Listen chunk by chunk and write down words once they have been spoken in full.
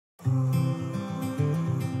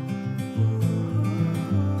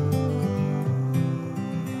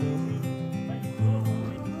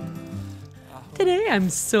Today I'm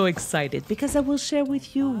so excited because I will share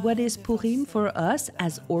with you what is Purim for us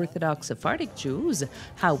as Orthodox Sephardic Jews,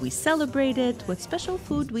 how we celebrate it, what special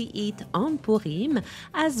food we eat on Purim,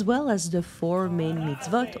 as well as the 4 main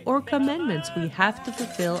mitzvot or commandments we have to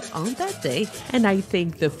fulfill on that day. And I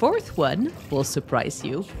think the 4th one will surprise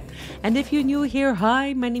you. And if you're new here,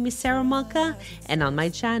 hi, my name is Sara Malka, and on my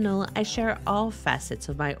channel I share all facets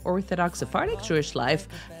of my Orthodox Sephardic Jewish life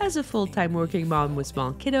as a full-time working mom with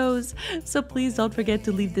small kiddos. So please don't forget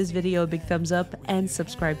to leave this video a big thumbs up and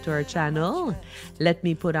subscribe to our channel. Let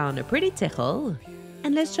me put on a pretty tichel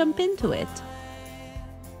and let's jump into it.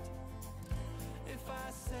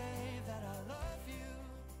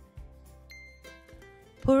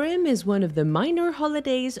 Purim is one of the minor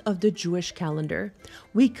holidays of the Jewish calendar.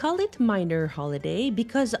 We call it minor holiday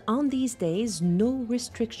because on these days no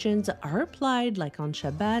restrictions are applied like on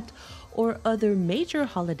Shabbat or other major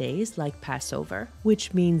holidays like Passover,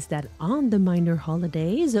 which means that on the minor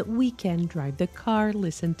holidays we can drive the car,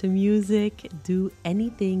 listen to music, do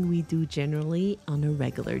anything we do generally on a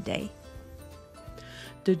regular day.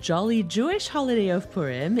 The jolly Jewish holiday of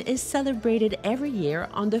Purim is celebrated every year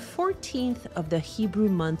on the 14th of the Hebrew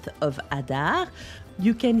month of Adar.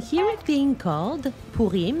 You can hear it being called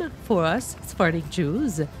Purim for us Sephardic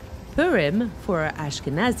Jews, Purim for our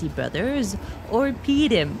Ashkenazi brothers, or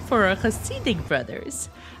Purim for our Hasidic brothers.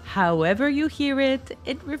 However you hear it,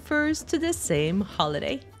 it refers to the same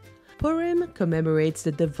holiday. Purim commemorates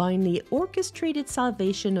the divinely orchestrated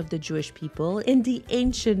salvation of the Jewish people in the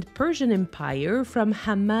ancient Persian Empire from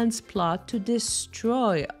Haman's plot to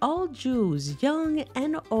destroy all Jews, young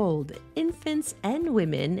and old, infants and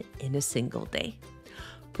women, in a single day.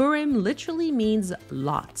 Purim literally means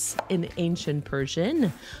lots in ancient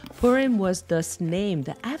Persian. Purim was thus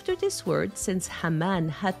named after this word since Haman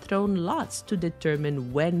had thrown lots to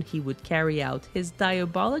determine when he would carry out his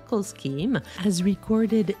diabolical scheme, as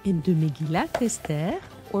recorded in the Megillat Esther,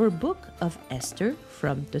 or Book of Esther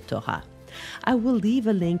from the Torah. I will leave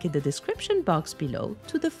a link in the description box below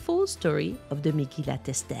to the full story of the Megillat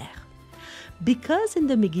Esther. Because in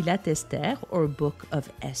the Megillat Esther, or Book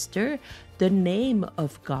of Esther, the name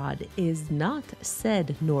of God is not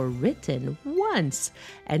said nor written once,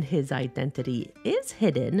 and his identity is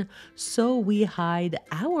hidden, so we hide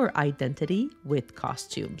our identity with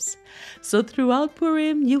costumes. So throughout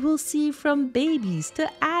Purim, you will see from babies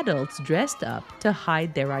to adults dressed up to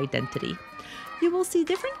hide their identity. You will see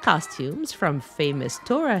different costumes from famous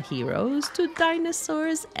Torah heroes to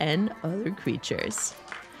dinosaurs and other creatures.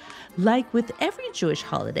 Like with every Jewish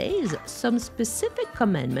holidays, some specific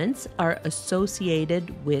commandments are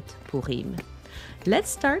associated with Purim. Let's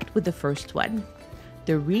start with the first one,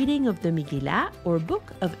 the reading of the Megillah or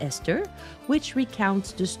Book of Esther, which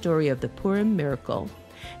recounts the story of the Purim miracle.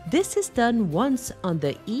 This is done once on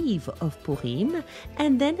the eve of Purim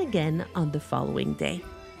and then again on the following day.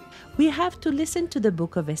 We have to listen to the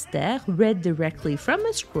Book of Esther read directly from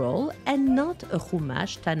a scroll and not a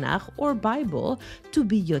Chumash, Tanakh, or Bible to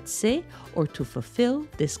be Yotze or to fulfill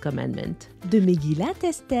this commandment. The Megillat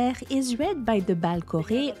Esther is read by the Baal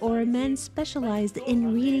Koreh, or a man specialized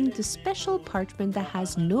in reading the special parchment that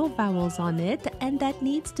has no vowels on it and that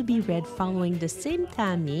needs to be read following the same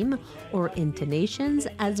ta'amim or intonations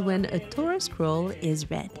as when a Torah scroll is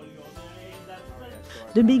read.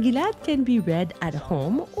 The Megillat can be read at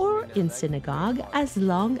home or in synagogue as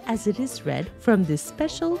long as it is read from this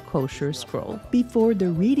special kosher scroll. Before the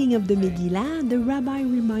reading of the Megillah, the rabbi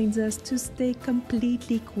reminds us to stay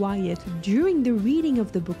completely quiet during the reading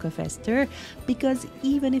of the Book of Esther, because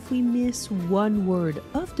even if we miss one word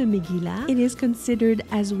of the Megillah, it is considered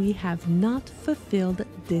as we have not fulfilled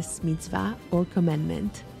this mitzvah or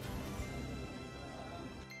commandment.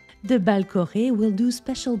 The Baal Koreh will do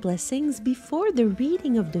special blessings before the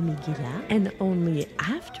reading of the Megillah, and only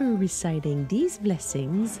after reciting these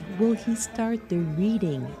blessings will he start the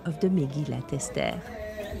reading of the Megillat Esther.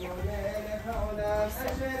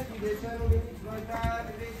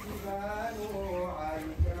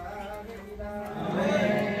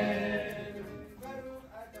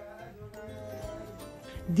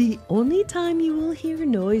 The only time you will hear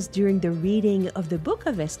noise during the reading of the Book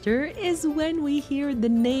of Esther is when we hear the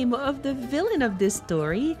name of the villain of this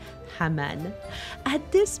story, Haman. At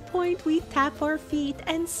this point, we tap our feet,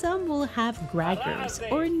 and some will have graggers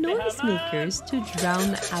or noisemakers to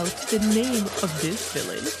drown out the name of this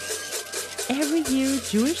villain. Every year,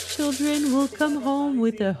 Jewish children will come home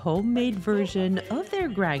with a homemade version of their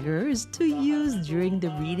graggers to use during the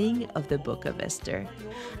reading of the Book of Esther.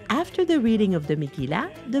 After the reading of the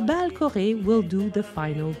Megillah, the Baal Koreh will do the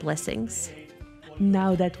final blessings.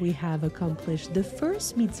 Now that we have accomplished the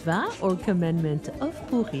first mitzvah or commandment of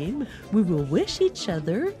Purim, we will wish each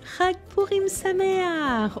other Chag Purim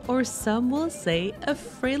Sameach, or some will say a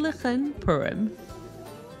Freilechen Purim.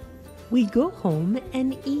 We go home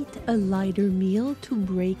and eat a lighter meal to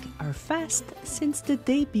break our fast, since the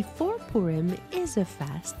day before Purim is a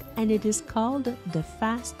fast and it is called the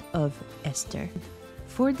Fast of Esther.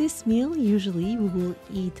 For this meal, usually we will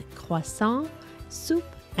eat croissant, soup,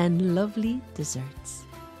 and lovely desserts.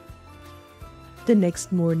 The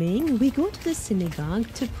next morning, we go to the synagogue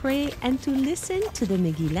to pray and to listen to the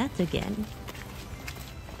Megillat again.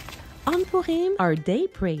 On Purim, our day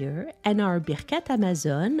prayer and our Birkat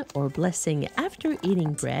Hamazon, or blessing after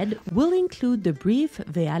eating bread, will include the brief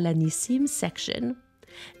Ve'al Hanissim section.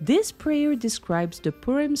 This prayer describes the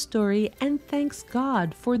Purim story and thanks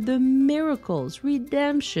God for the miracles,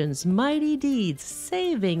 redemptions, mighty deeds,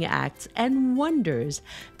 saving acts, and wonders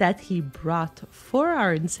that He brought for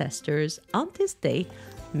our ancestors on this day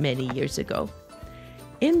many years ago.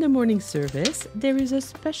 In the morning service, there is a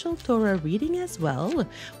special Torah reading as well.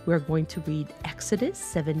 We're going to read Exodus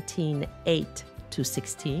 17:8 to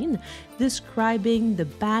 16, describing the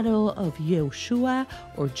battle of Yehoshua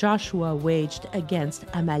or Joshua waged against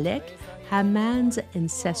Amalek, Haman's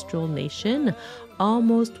ancestral nation,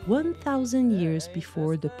 almost 1,000 years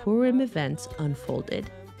before the Purim events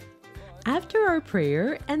unfolded. After our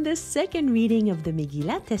prayer and the second reading of the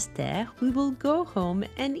Megillat Esther, we will go home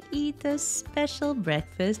and eat a special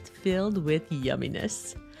breakfast filled with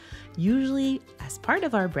yumminess. Usually, as part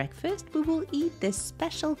of our breakfast, we will eat this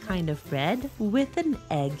special kind of bread with an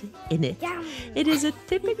egg in it. It is a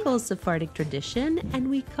typical Sephardic tradition, and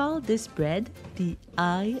we call this bread the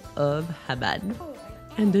Eye of Haman.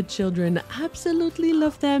 And the children absolutely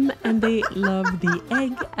love them, and they love the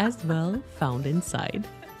egg as well found inside.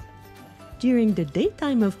 During the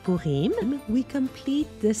daytime of Purim, we complete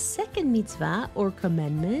the second mitzvah or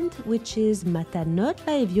commandment, which is matanot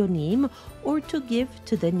la'evyonim, or to give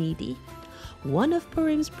to the needy. One of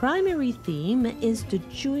Purim's primary theme is the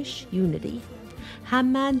Jewish unity.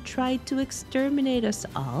 Haman tried to exterminate us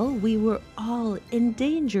all. We were all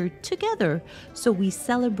endangered together, so we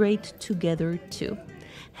celebrate together too.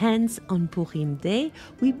 Hence, on Purim Day,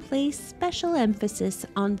 we place special emphasis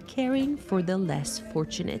on caring for the less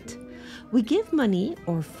fortunate. We give money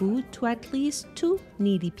or food to at least 2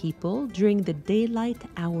 needy people during the daylight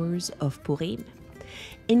hours of Purim.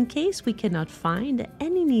 In case we cannot find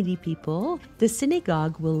any needy people, the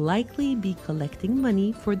synagogue will likely be collecting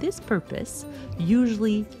money for this purpose.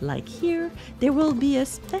 Usually, like here, there will be a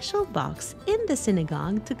special box in the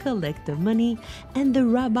synagogue to collect the money, and the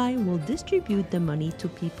rabbi will distribute the money to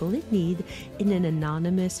people in need in an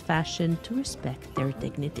anonymous fashion to respect their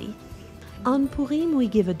dignity. On Purim, we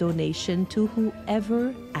give a donation to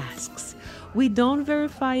whoever asks. We don't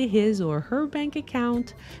verify his or her bank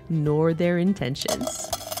account, nor their intentions.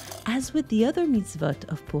 As with the other mitzvot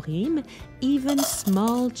of Purim, even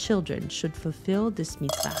small children should fulfill this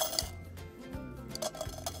mitzvah.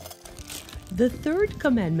 The third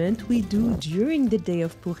commandment we do during the day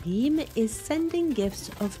of Purim is sending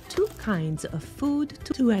gifts of 2 kinds of food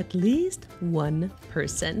to at least 1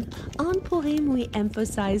 person. On Purim, we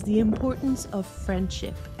emphasize the importance of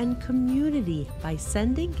friendship and community by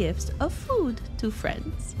sending gifts of food to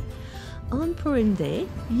friends. On Purim Day,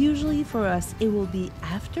 usually for us it will be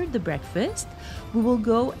after the breakfast, we will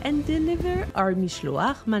go and deliver our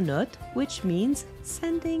mishloach manot, which means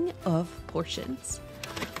sending of portions.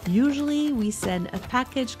 Usually, we send a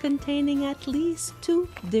package containing at least 2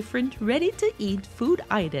 different ready-to-eat food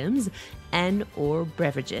items and or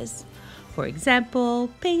beverages. For example,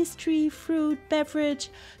 pastry, fruit, beverage,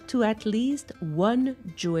 to at least 1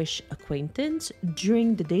 Jewish acquaintance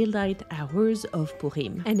during the daylight hours of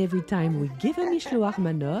Purim. And every time we give a mishloach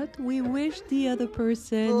manot, we wish the other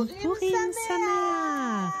person Purim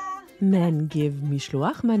Sameach. Men give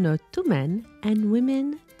mishloach manot to men and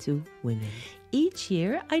women to women. Each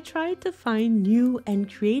year, I try to find new and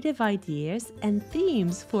creative ideas and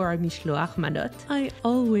themes for our mishloach manot. I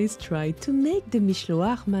always try to make the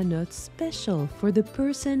mishloach manot special for the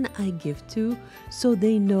person I give to, so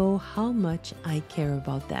they know how much I care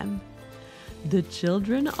about them. The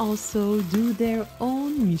children also do their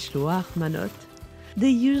own mishloach manot.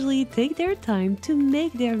 They usually take their time to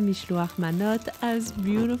make their mishloach manot as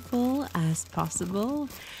beautiful as possible,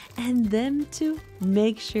 and them to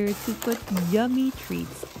make sure to put yummy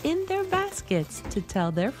treats in their baskets to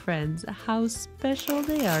tell their friends how special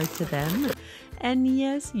they are to them. And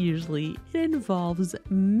yes, usually it involves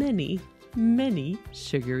many, many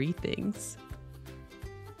sugary things.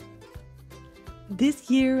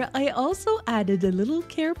 This year, I also added a little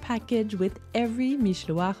care package with every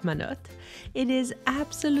mishloach manot. It is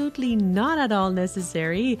absolutely not at all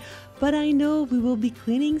necessary, but I know we will be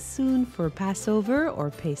cleaning soon for Passover or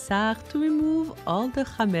Pesach to remove all the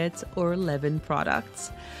chametz or leaven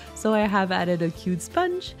products. So I have added a cute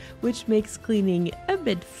sponge, which makes cleaning a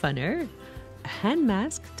bit funner, a hand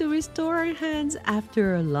mask to restore our hands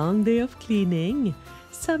after a long day of cleaning,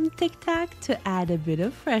 some Tic Tac to add a bit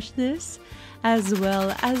of freshness, as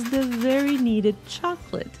well as the very needed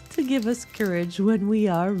chocolate to give us courage when we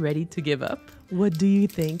are ready to give up. What do you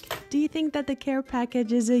think? Do you think that the care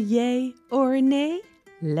package is a yay or a nay?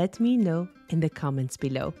 Let me know in the comments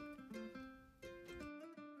below.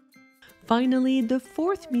 Finally, the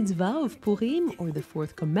fourth mitzvah of Purim, or the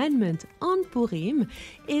fourth commandment on Purim,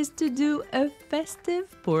 is to do a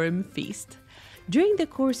festive Purim feast. During the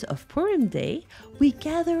course of Purim Day, we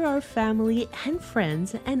gather our family and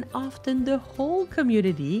friends and often the whole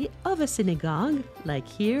community of a synagogue, like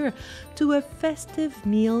here, to a festive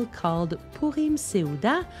meal called Purim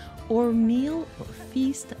Seuda, or meal or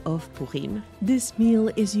feast of Purim. This meal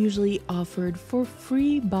is usually offered for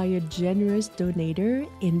free by a generous donator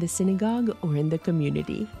in the synagogue or in the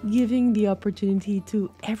community, giving the opportunity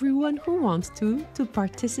to everyone who wants to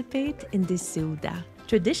participate in this Seuda.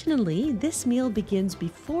 Traditionally, this meal begins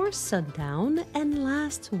before sundown and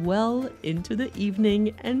lasts well into the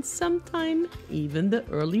evening and sometime even the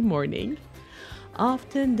early morning.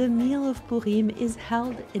 Often the meal of Purim is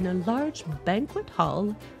held in a large banquet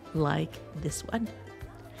hall like this one.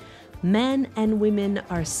 Men and women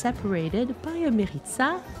are separated by a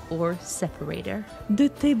meritza or separator. The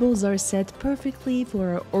tables are set perfectly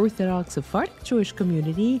for our Orthodox Sephardic Jewish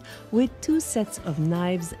community with 2 sets of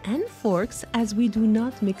knives and forks, as we do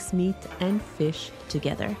not mix meat and fish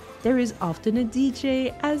together. There is often a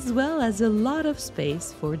DJ as well as a lot of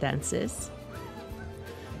space for dances.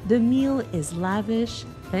 The meal is lavish,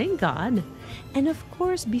 thank God. And of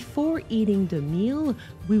course, before eating the meal,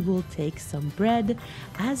 we will take some bread,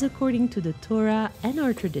 as according to the Torah and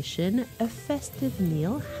our tradition, a festive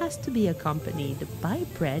meal has to be accompanied by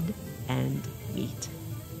bread and meat.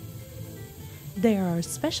 There are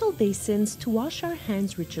special basins to wash our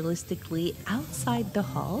hands ritualistically outside the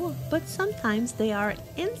hall, but sometimes they are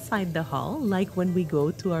inside the hall, like when we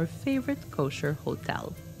go to our favorite kosher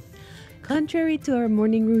hotel. Contrary to our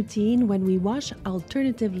morning routine, when we wash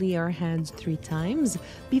alternatively our hands 3 times,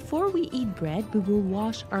 before we eat bread, we will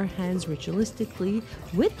wash our hands ritualistically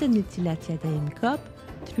with the Netilat Yadayim cup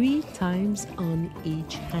 3 times on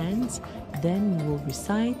each hand. Then we will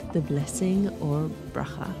recite the blessing or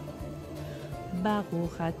bracha.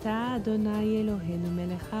 Baruch atah Adonai Eloheinu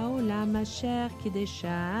melech haolam asher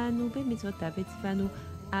kideshanu b'mitzvotav v'tzivanu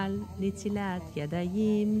al Netilat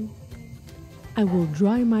Yadayim. I will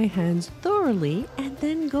dry my hands thoroughly and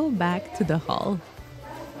then go back to the hall.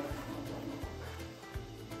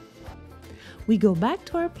 We go back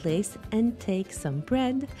to our place and take some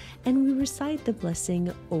bread, and we recite the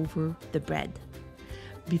blessing over the bread.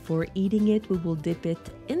 Before eating it, we will dip it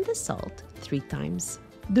in the salt 3 times.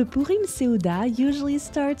 The Purim Seuda usually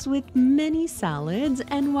starts with many salads,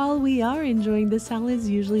 and while we are enjoying the salads,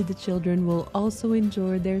 usually the children will also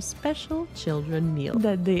enjoy their special children meal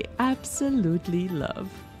that they absolutely love.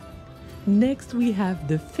 Next, we have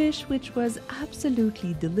the fish, which was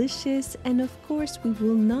absolutely delicious, and of course we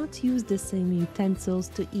will not use the same utensils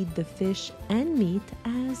to eat the fish and meat,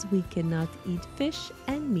 as we cannot eat fish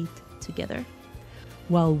and meat together.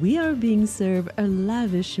 While we are being served a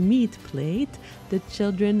lavish meat plate, the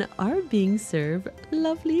children are being served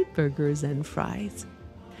lovely burgers and fries.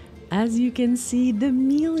 As you can see, the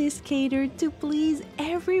meal is catered to please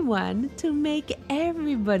everyone, to make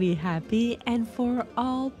everybody happy, and for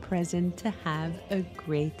all present to have a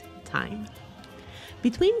great time.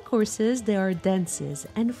 Between courses, there are dances,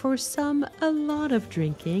 and for some, a lot of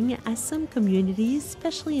drinking, as some communities,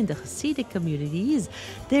 especially in the Hasidic communities,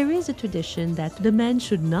 there is a tradition that the man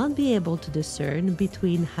should not be able to discern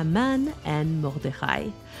between Haman and Mordechai.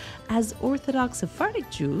 As Orthodox Sephardic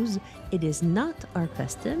Jews, it is not our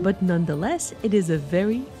custom, but nonetheless, it is a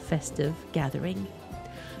very festive gathering.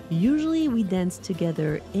 Usually, we dance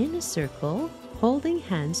together in a circle, holding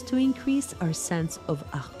hands to increase our sense of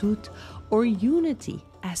achdut, or unity,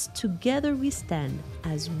 as together we stand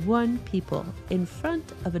as one people in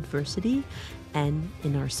front of adversity and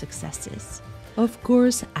in our successes. Of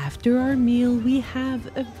course, after our meal, we have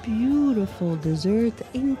a beautiful dessert,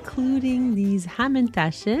 including these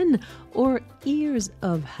Hamantaschen, or ears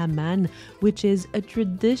of Haman, which is a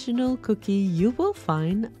traditional cookie you will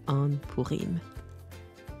find on Purim.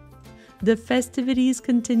 The festivities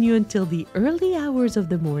continue until the early hours of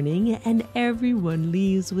the morning, and everyone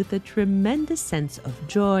leaves with a tremendous sense of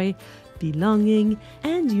joy, belonging,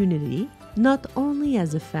 and unity, not only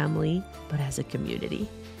as a family, but as a community.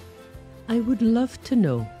 I would love to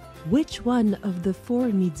know which one of the 4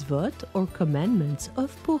 mitzvot or commandments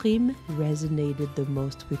of Purim resonated the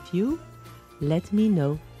most with you. Let me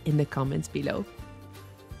know in the comments below.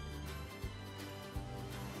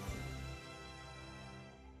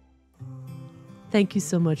 Thank you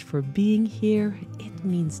so much for being here. It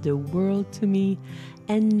means the world to me.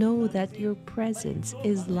 And know that your presence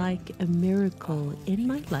is like a miracle in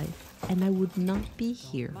my life, and I would not be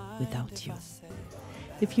here without you.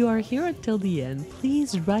 If you are here until the end,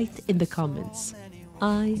 please write in the comments,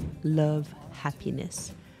 "I love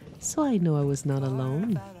happiness," so I know I was not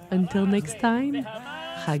alone. Until next time,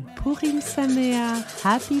 Chag Purim Sameach,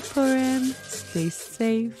 Happy Purim, stay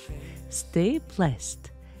safe, stay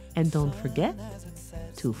blessed, and don't forget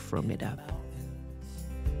to Frum it up.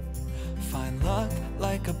 Find luck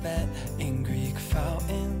like a bet in Greek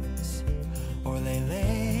fountains, or lay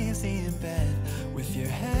lazy in bed with your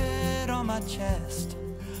head on my chest.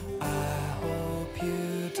 I hope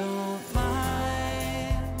you don't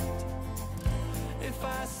mind if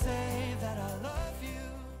I say that I love you.